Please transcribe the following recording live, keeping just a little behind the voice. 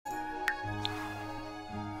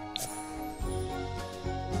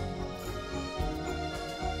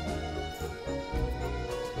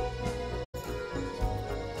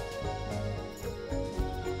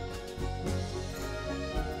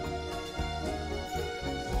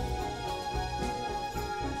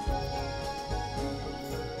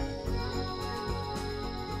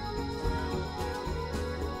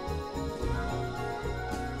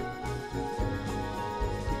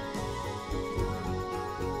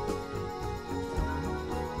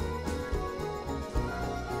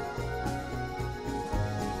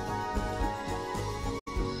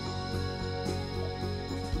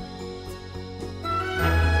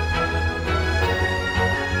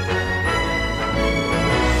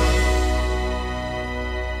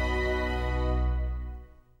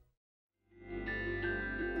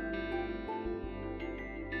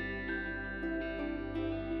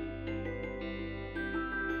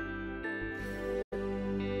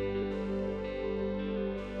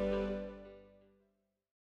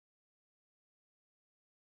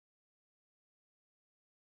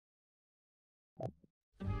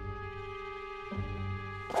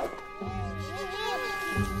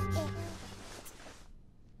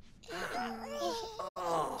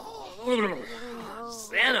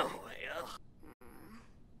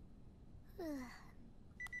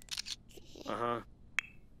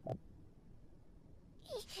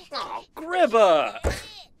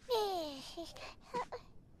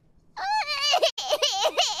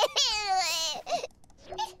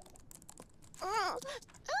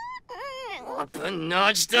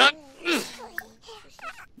nudged up.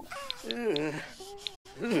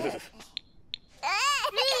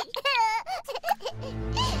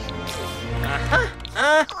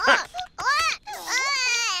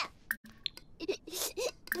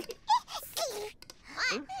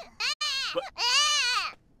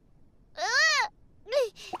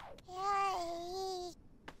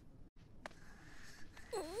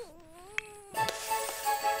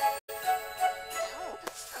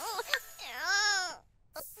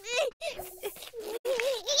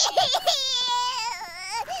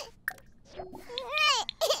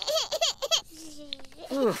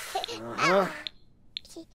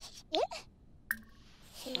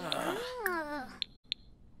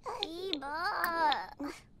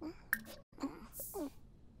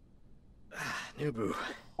 Nubu.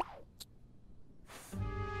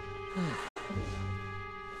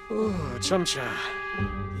 Ooh, Chumcha.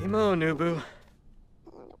 Emo, Nubu.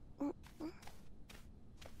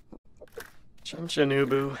 Chumcha,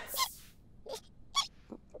 Nubu.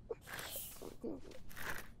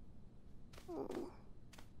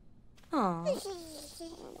 Aw.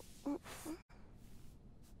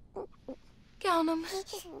 Count 'em.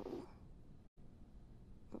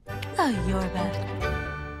 Oh, Yorba.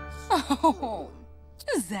 Oh,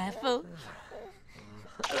 Zephyr.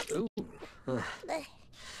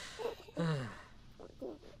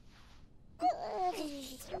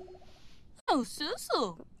 Oh, Susu.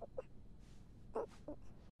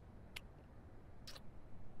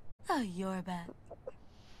 Oh, Yorba.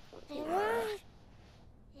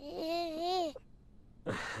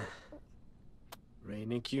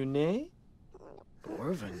 Reinikune?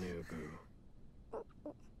 Borva, Nubu.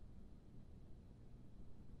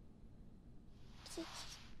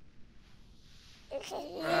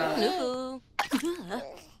 Nubu.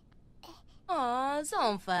 Aw,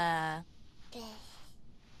 Zonfa.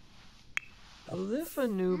 Alifa,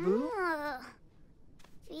 Nubu.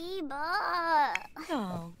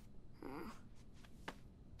 Oh.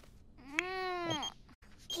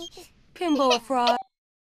 Pinball frog.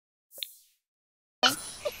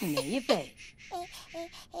 There you be.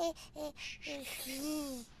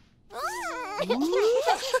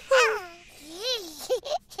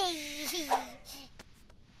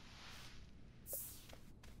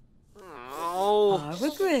 Oh, I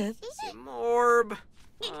regret. Simorb.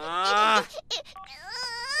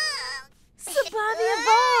 Sabania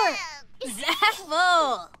Var.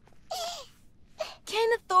 Zaffle.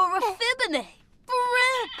 Canathora Fibine.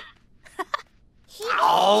 Brip.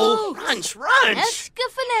 Oh, Runch, Runch.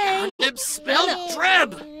 Escafane. Nib spelled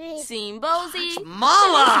Dreb. Simbozy.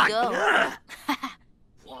 Malak. Go.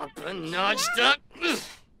 Wappa nudged up.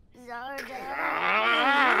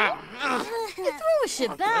 Through a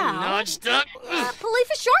shabao. Nudged up.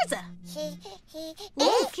 Palifa Shorza.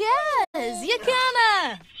 Lucas. Yakana.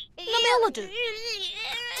 Nameladu.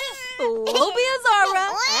 Lobia Zara.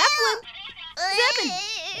 Applin. Zebin.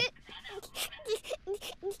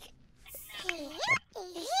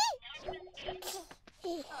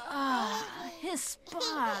 His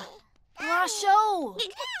spa. Rasho.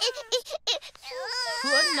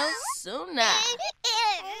 No sooner.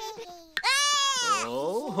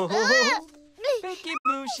 Oh, Picky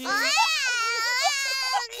Bushi.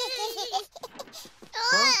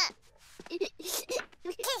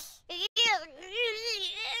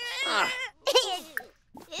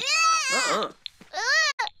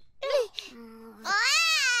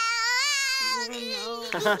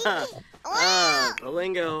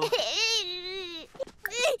 Bolingo.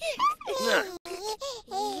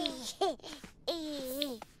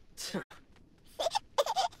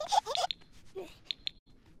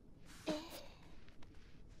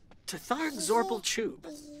 Tatharg Zorpal Chub,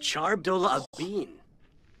 Charbdola Abin,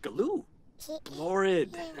 Galoo,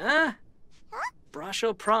 Blorid, huh?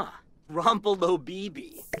 Brasho Pra, Rompelo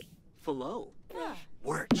Bibi, Falo,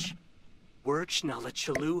 Wirch, Nala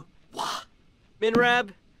Chalu, Wah,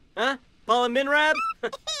 Minrab, huh? Paula Minrab?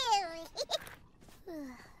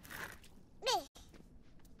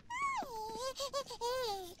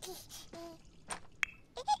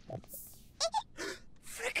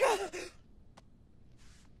 Fricka!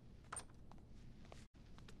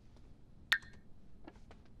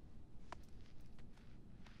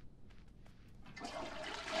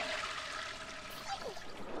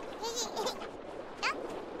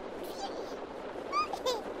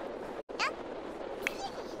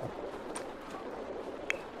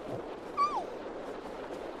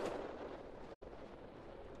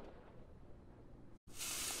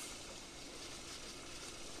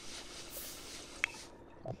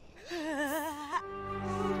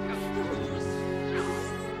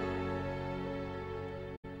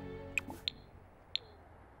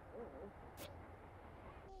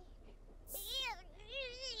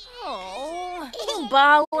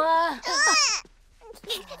 Bala.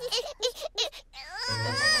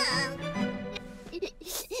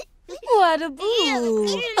 What a boo.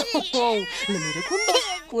 Oh, Lamita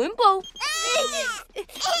Quimbo.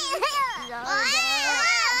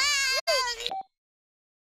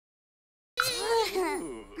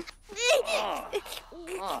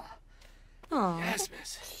 Oh. Yes,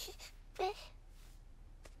 miss.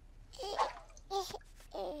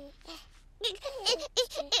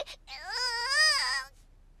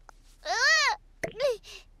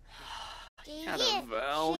 Got a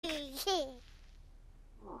Velk.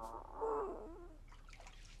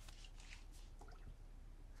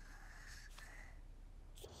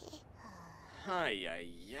 Ay, ay,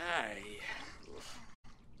 ay.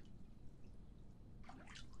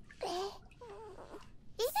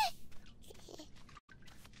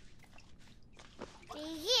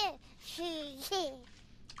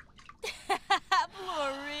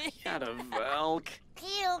 Glory. Got a Velk.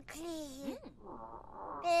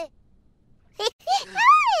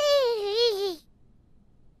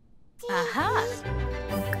 Aha.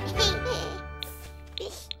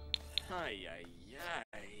 Ay, ay,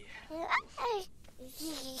 ay.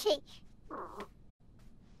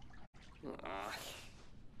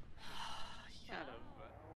 Got a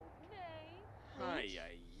Velk. Ay,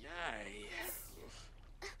 ay, ay.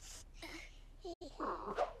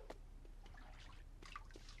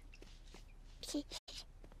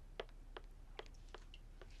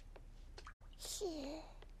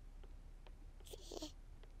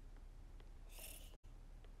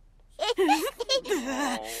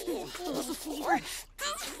 This is Fleeber.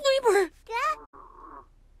 This is Fleeber.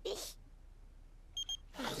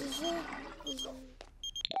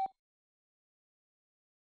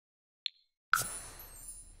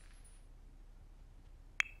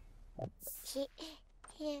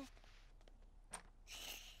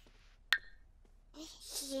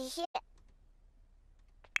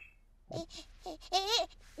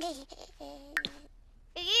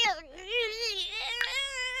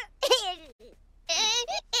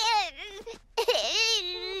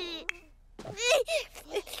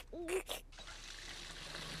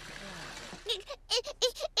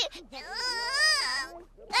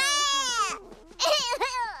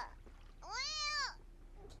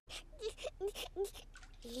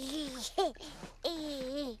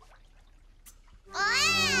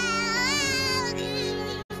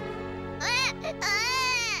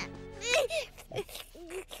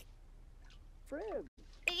 Fred.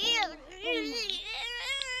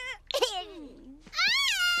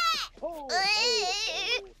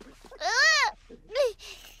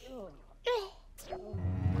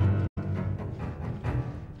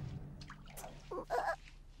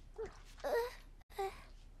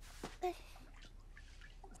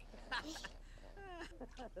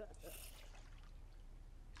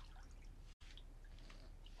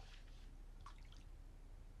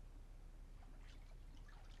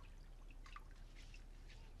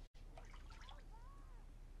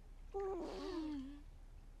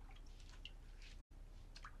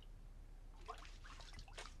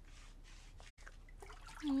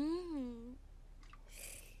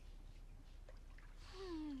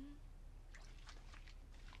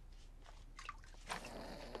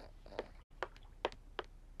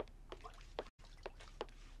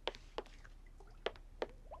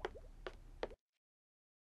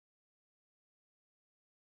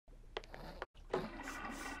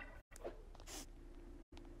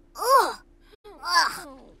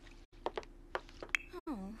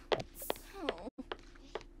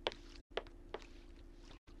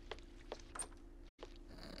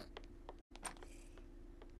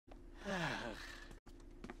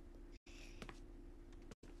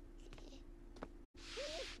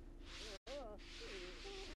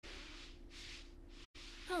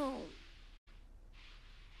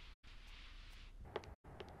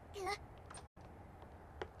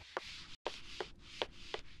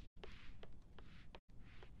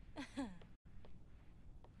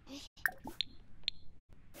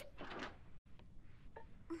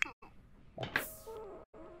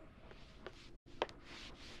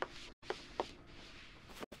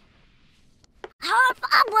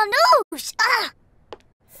 Manouche! Ah!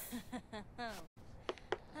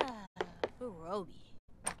 Roby.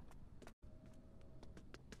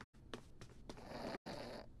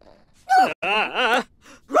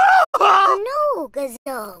 No,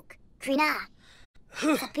 Gazog. Trina.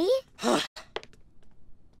 Sapi?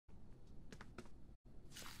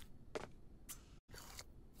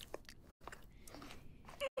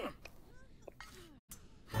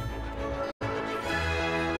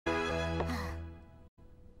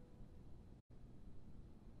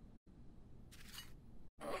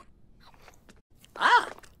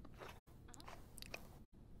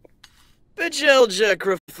 Jelja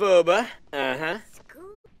Craphoba. Uh-huh.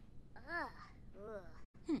 Scoop.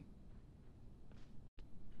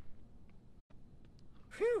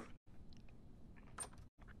 Phew.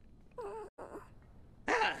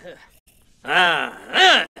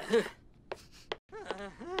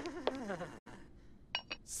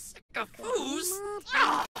 Sycophus?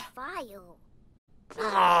 File.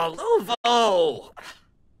 Oh, Lovo!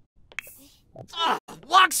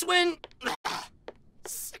 Waxwin!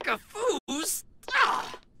 Sycophus!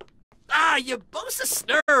 Yabosa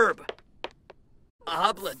Snurb!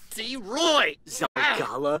 Abla D. Roy!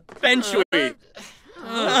 Zalgala Benchweed!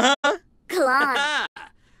 Kalon.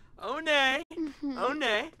 Oh, nay. Oh,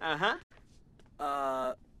 nay. Uh-huh.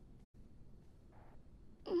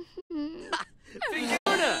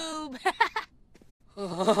 Fiona!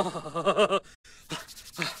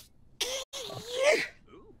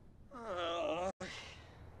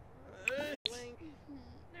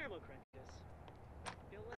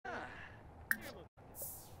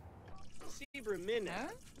 Zebra Min,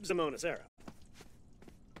 Zamona Sarah.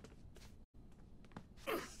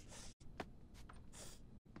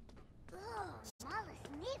 Mala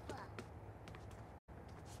Snifa.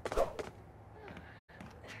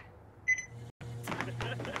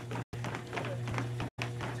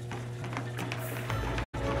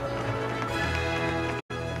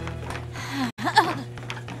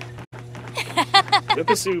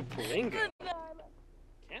 Ripasu Palinga.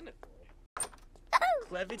 Kenneth.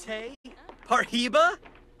 Clevite. Parhiba.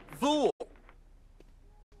 Vul.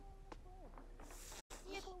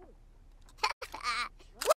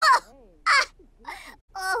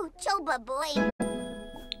 Oh, Choba boy.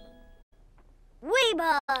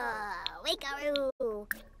 Weeba. Wakaroo.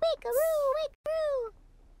 Wakaroo. Wakaroo.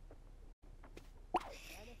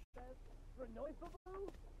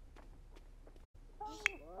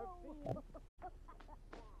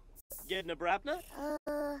 Gedna Brapna.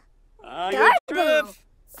 Darbo.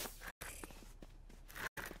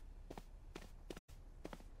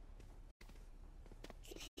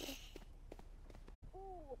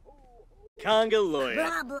 Congoloya.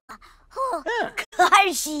 Brabla. Oh,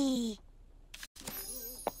 Karshi.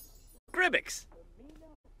 Gribbix.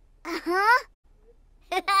 Uh-huh.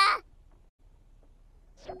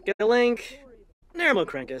 Galink.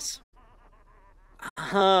 Nermokrankus.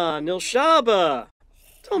 Aha, Nilshaba.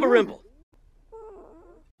 Tomarimple.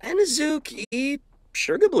 Anazuki.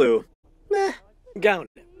 Sugarblue. Meh. Gown.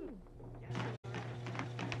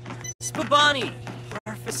 Spabani.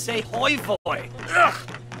 Harfase Hoivoy. Ugh.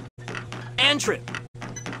 Antrip.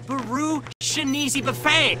 Baru Shanizi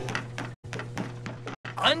Bafang.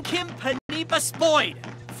 Unkim Panipa Spoid.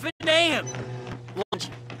 Finaeum.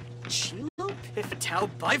 Longi. Chilo Piffatau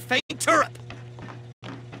Bifang Turip.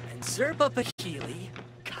 And Zerba Bahili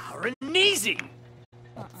Karanizi.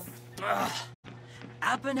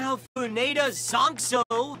 Abenau Funeda Zonkso.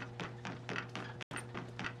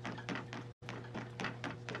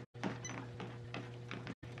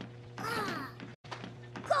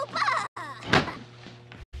 Copa.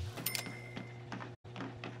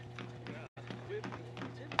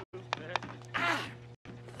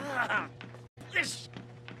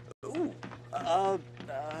 Ooh.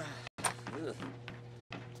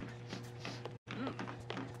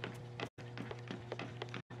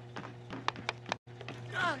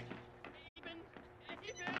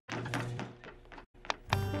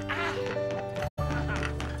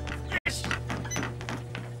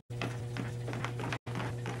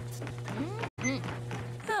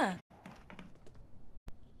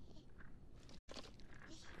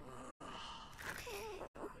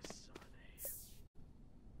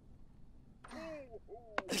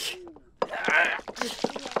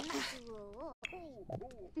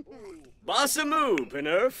 Bossamoo,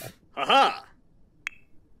 Penerf. Haha.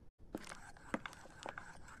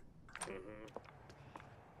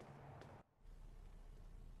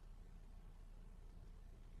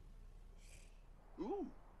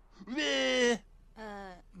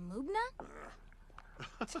 Mubna?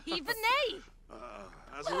 Tivanay!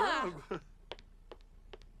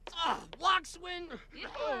 Waxwin!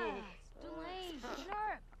 Delay,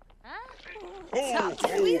 sharp. Huh?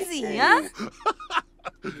 Twizy, huh?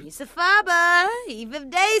 Isafaba, Eve of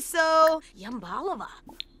Deso, Yambalava.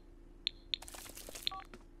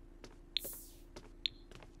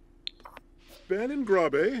 Bannon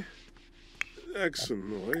Grabe.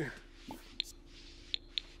 Exonoy.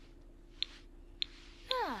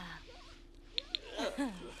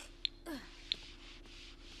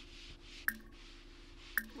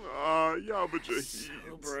 Yabaja.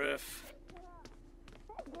 Brief.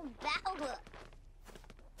 Bauer.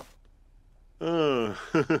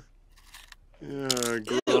 Yeah,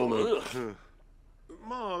 Groma.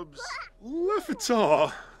 Mobs,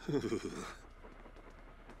 Leffitar.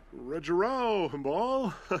 Regirow,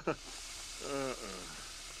 ball. Ho,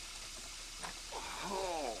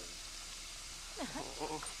 ho,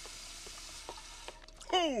 ho.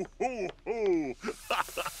 Ho, ho, ho.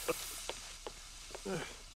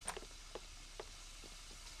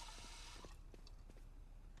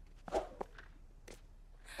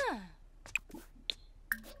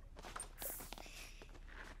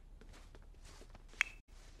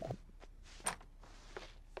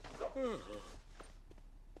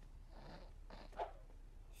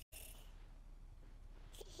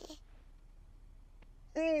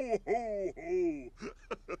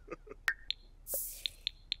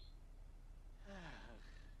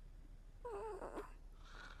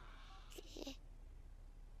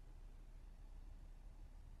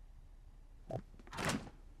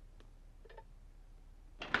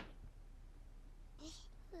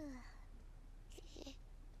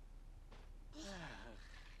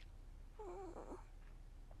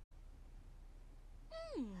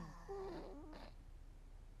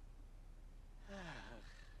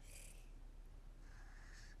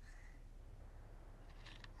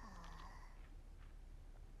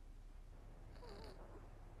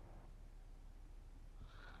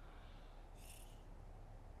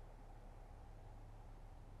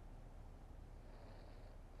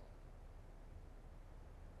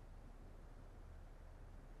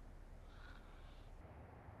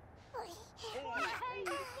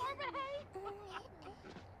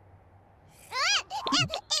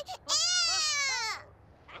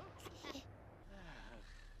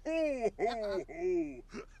 Ho, ho, ho.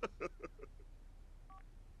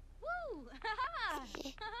 Woo!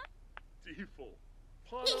 Default.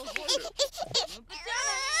 Pano Hoyer.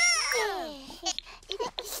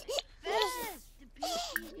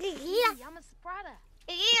 Yama Sprada.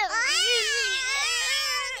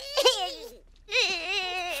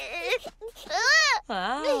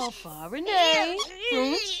 Wow, Renee.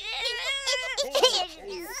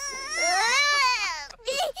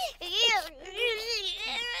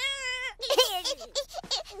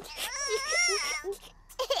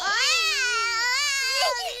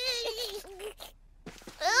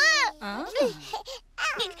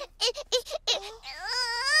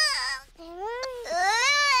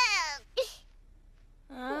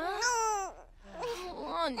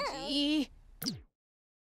 Lungy.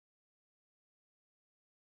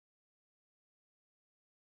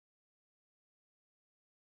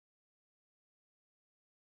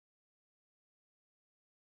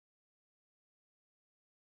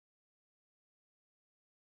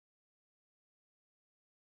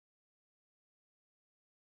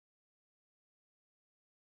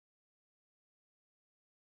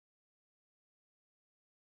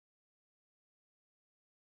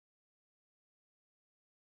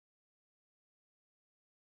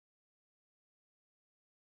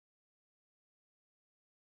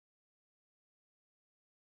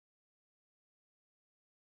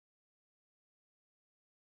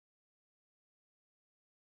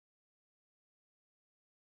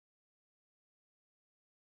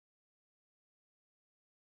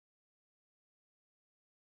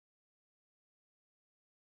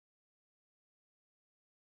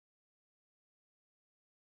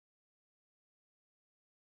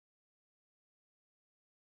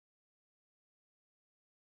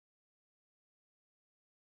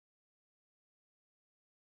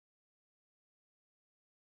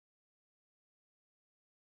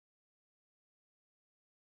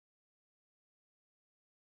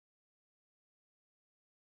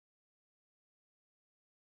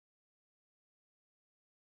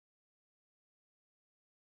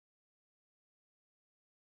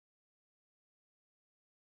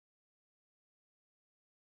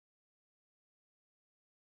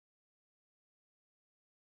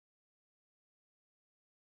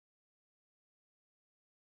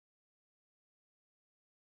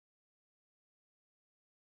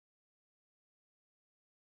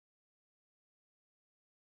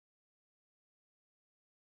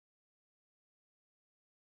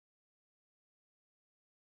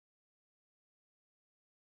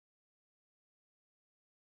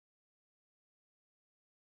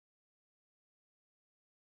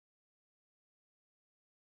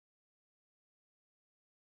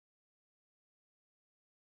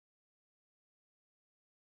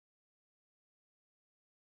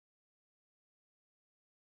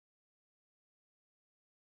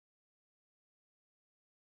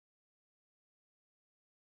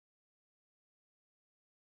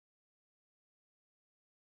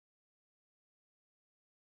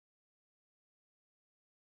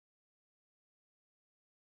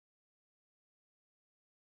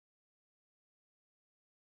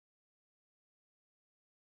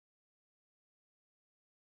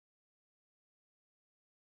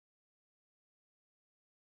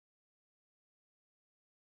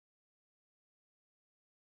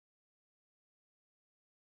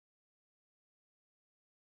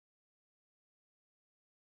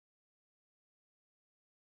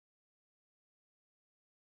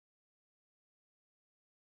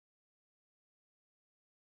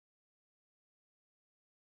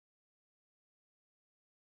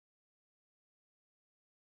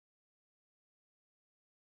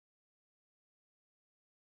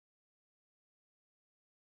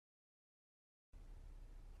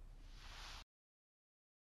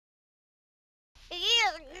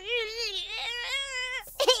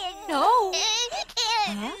 No.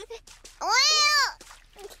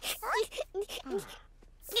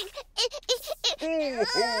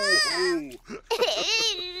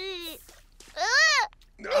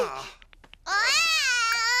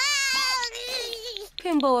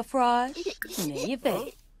 Pinball fry. Nee, je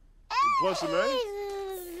weet. Plus an A?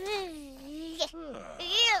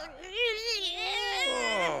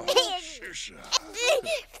 Oh, shush.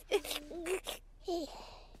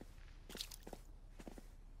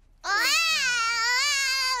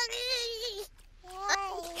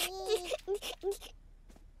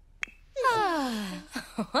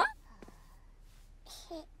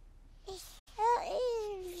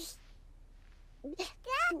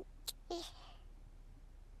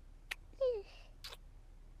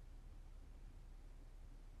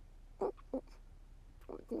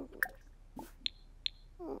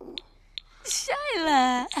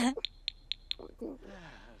 Shyla.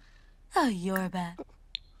 Oh, Yorba.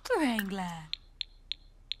 Wrangler.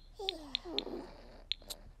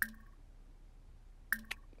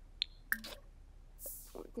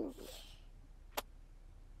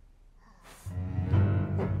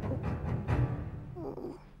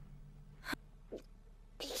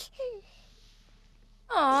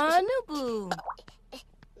 Aw, Nubu.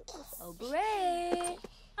 Oh, great.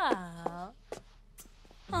 Aw.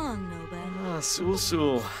 Oh, nobody. Ah, Sul. Septa!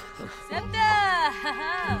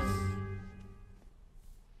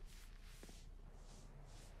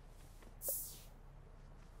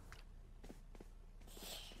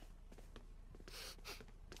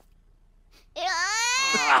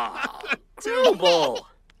 Double.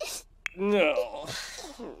 No.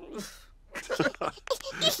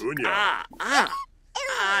 Unya.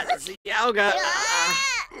 Yoga.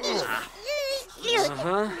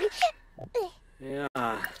 Uh-huh. Yeah.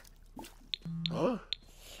 Huh?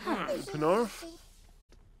 Penarf?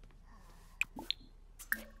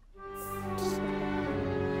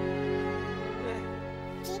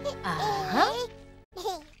 Uh-huh.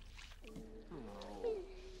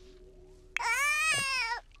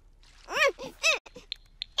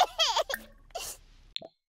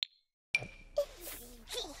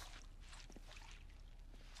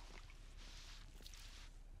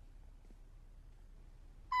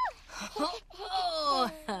 Oh.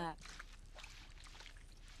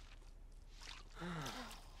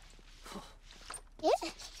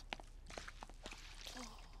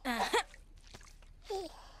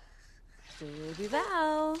 Baby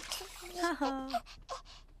Val.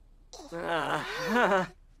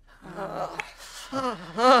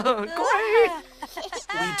 Great.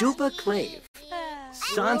 We dupa clave.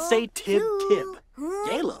 Sansei tib tib.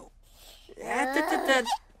 Yalo.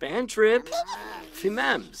 Bantrip.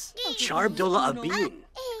 Fimems. Charbdola abin.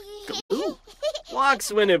 Gaboo.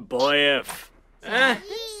 Walks when it boyef.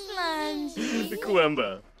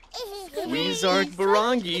 Kwemba. Weezark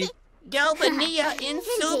Barangi. Galvania in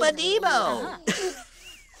Subadibo.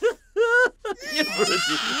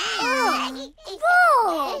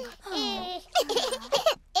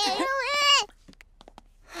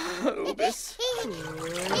 Obis.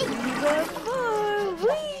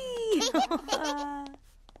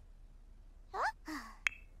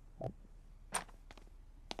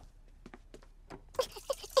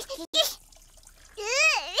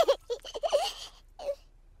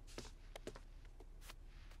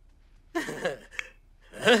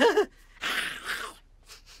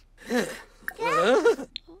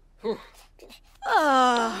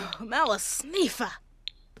 Oh, Malasneefa.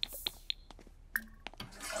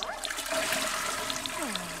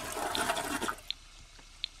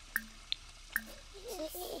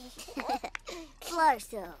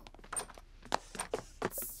 Flarso.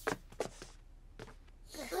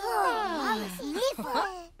 Oh, Mama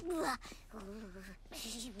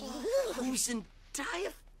Who's in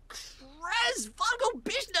Diaf? Krez Vago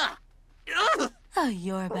Bishna. Oh,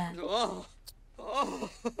 Yorba. Oh. Oh.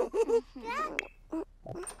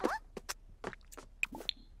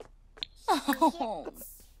 Oh,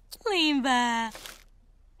 lean back.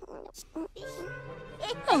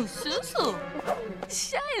 Oh, Susu.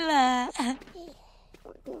 Shyla.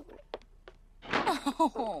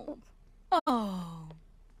 Oh. Oh.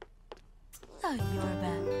 Oh,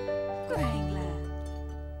 Yorba. Wrangler.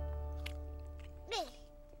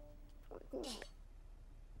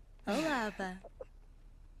 Oh, Lava.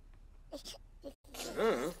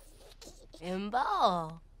 In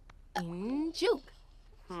ball. In juke.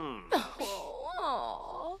 Oh.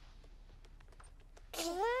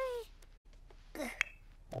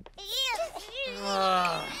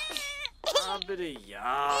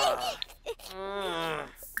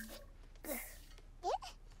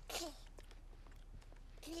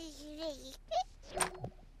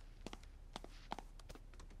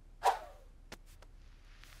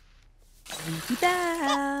 Sneaky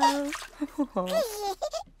bow.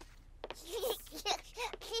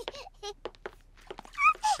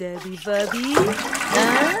 Debbie Bubby.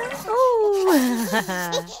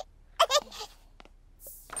 Oh.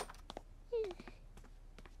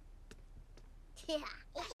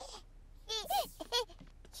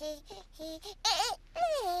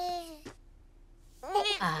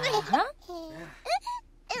 Uh-huh.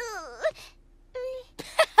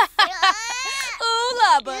 Ooh,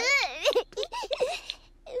 lubba.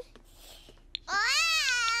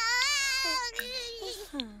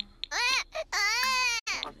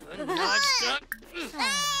 Notched up.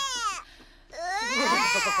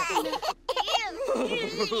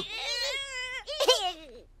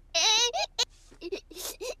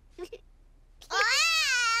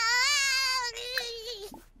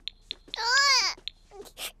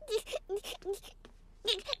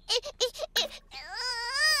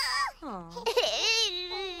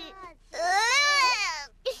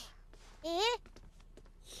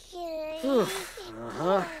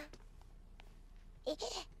 Uh-huh.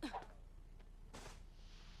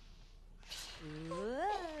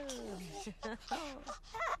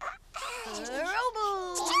 Robo.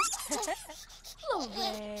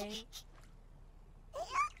 Lovely.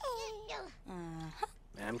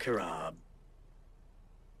 Ma'am Karab.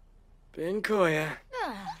 Ben Koya.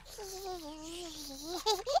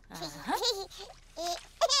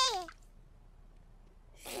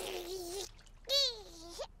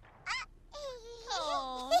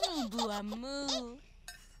 Oh, Buamu.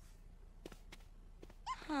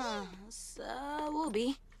 Huh, sa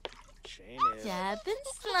Wooby. Shane is. Jab and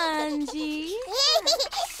Slangy.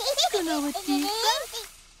 Kunawati.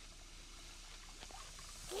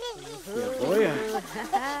 Yeah, boy.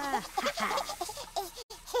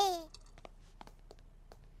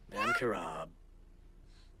 Ma'am Karab.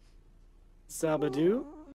 Sabadoo.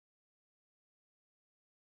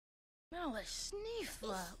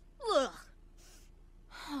 Malashnifa. Ugh.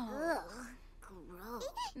 Oh, Gross.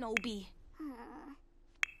 Nobi.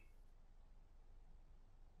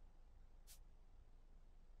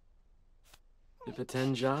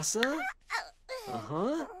 Ipatenjasa?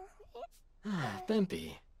 Uh-huh. Ah,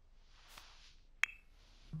 Bempy.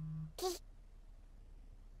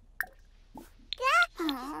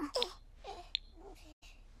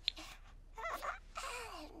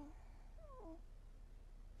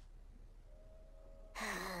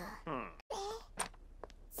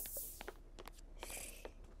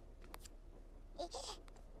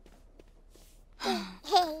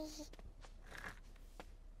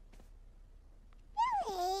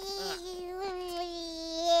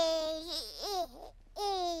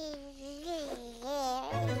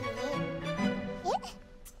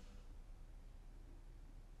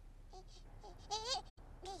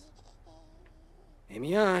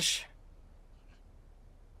 Amy Ash.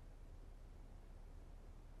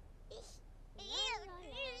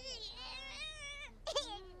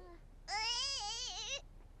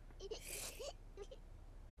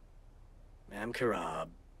 Ma'am Karab.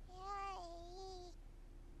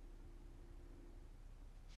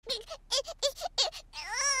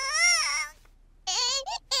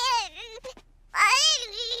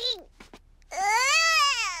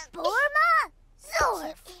 Borma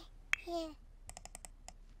Zorf.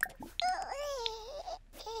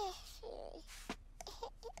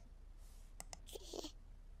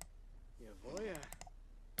 Yeah, boy.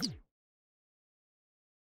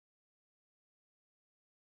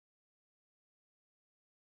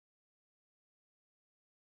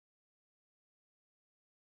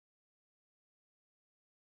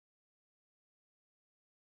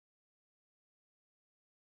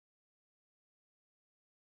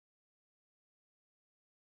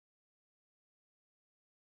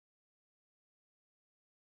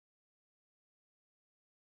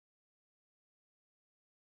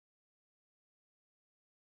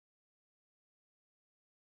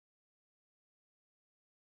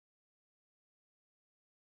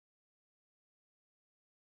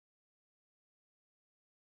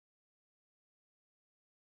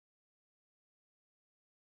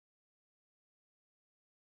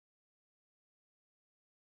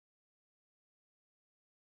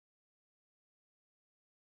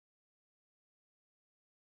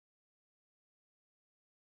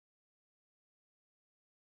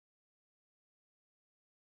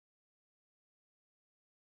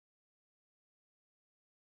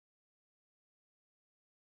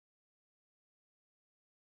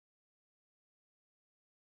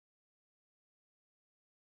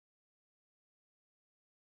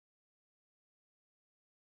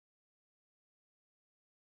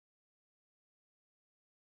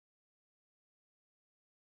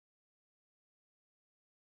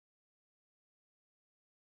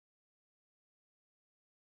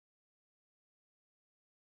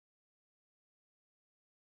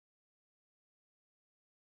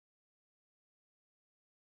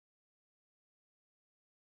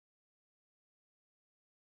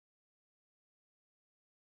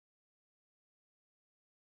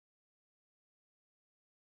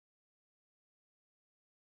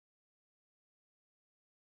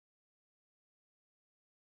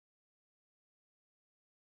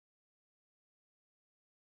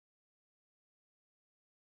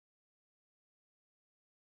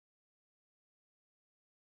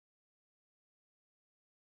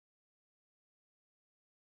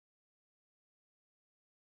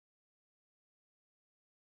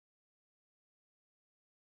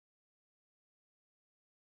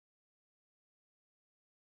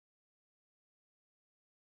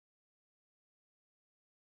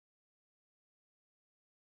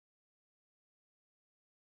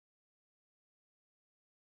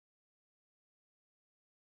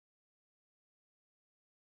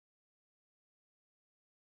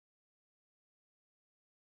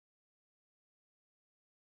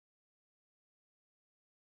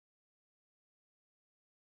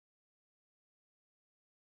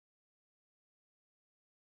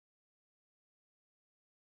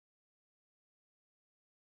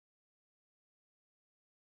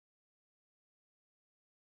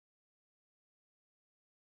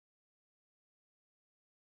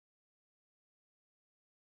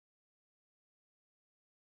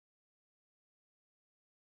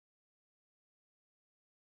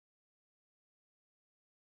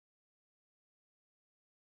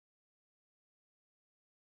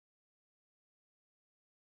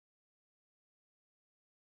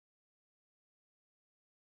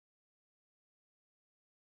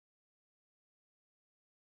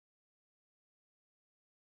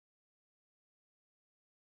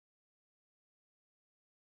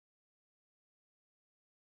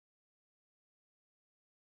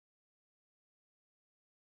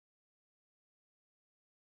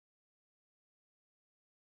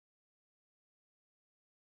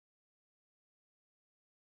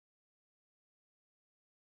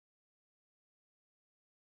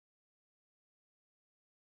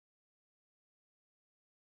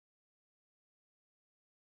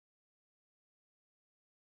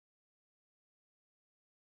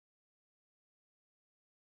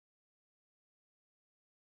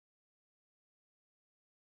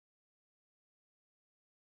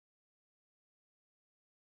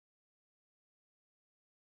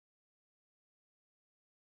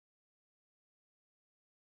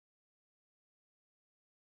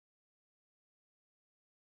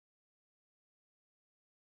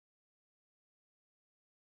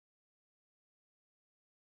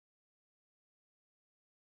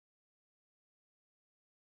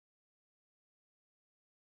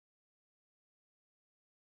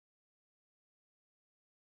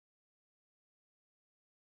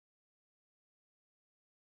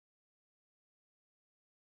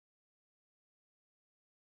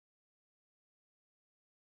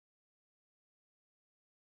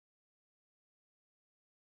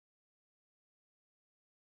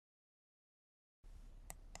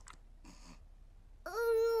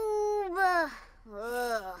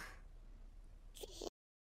 Ugh.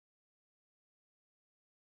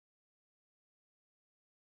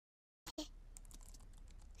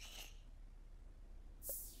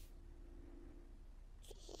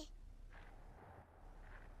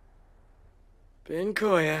 Bin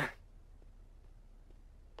Koya.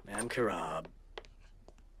 Mam Karab.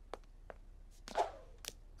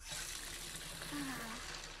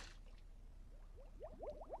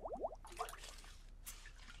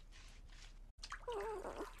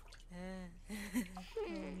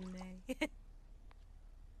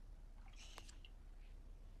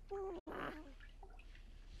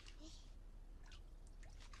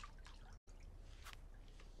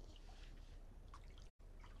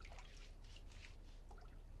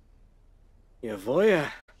 Yavoya.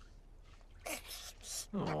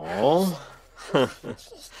 Oh.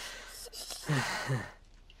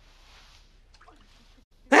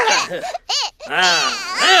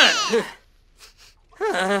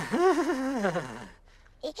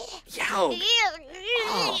 Yow.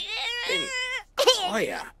 Oh, Bin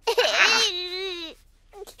Koya.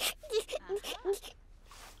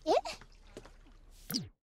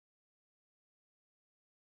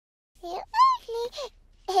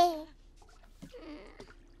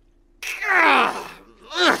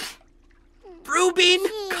 Rubin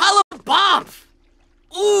Kalabomf!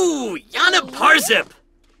 Ooh, Yana Parzip!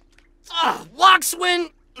 Waxwin!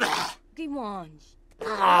 Giwanj.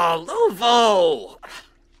 Lovo!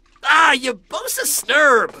 Yabosa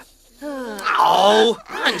Snurb!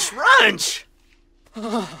 Runch!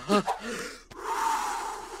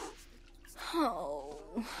 Oh.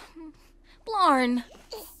 Blarn.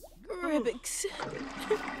 Ribbix.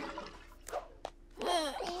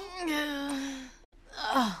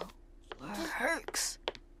 Oh, where hurts.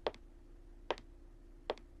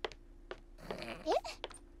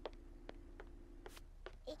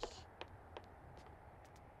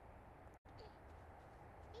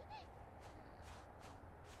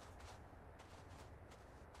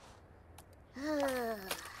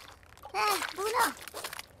 Buna.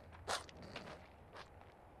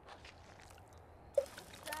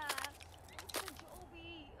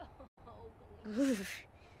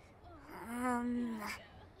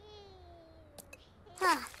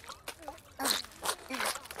 Huh.